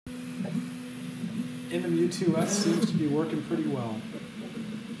MMU2S seems to be working pretty well.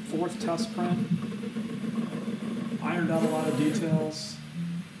 Fourth test print. Ironed out a lot of details.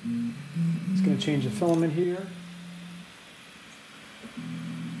 It's going to change the filament here.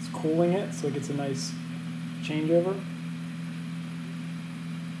 It's cooling it so it gets a nice changeover.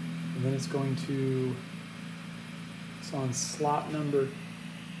 And then it's going to, it's on slot number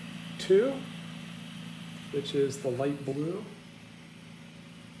 2, which is the light blue.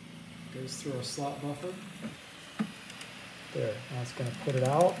 Goes through our slot buffer. There, now it's going to put it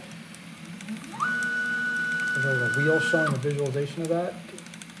out. There's a wheel showing the visualization of that.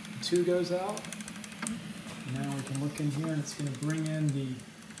 2 goes out. Now we can look in here and it's going to bring in the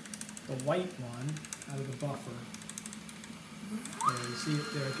white one out of the buffer. There, you see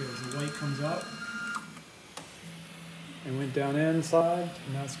it, there it goes. The white comes up and went down inside,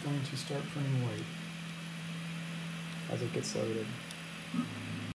 and now it's going to start printing white as it gets loaded.